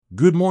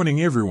Good morning,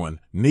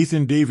 everyone.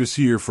 Nathan Davis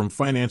here from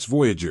Finance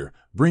Voyager,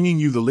 bringing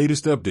you the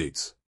latest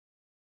updates.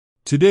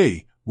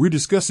 Today, we're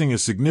discussing a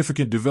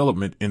significant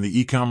development in the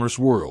e-commerce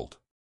world.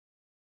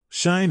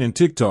 Shein and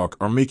TikTok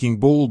are making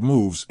bold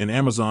moves in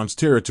Amazon's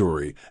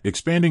territory,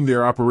 expanding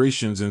their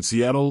operations in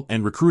Seattle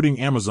and recruiting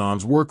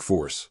Amazon's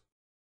workforce.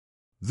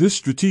 This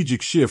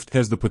strategic shift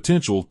has the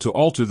potential to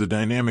alter the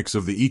dynamics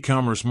of the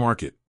e-commerce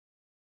market.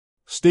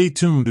 Stay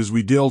tuned as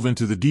we delve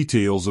into the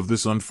details of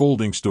this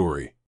unfolding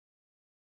story.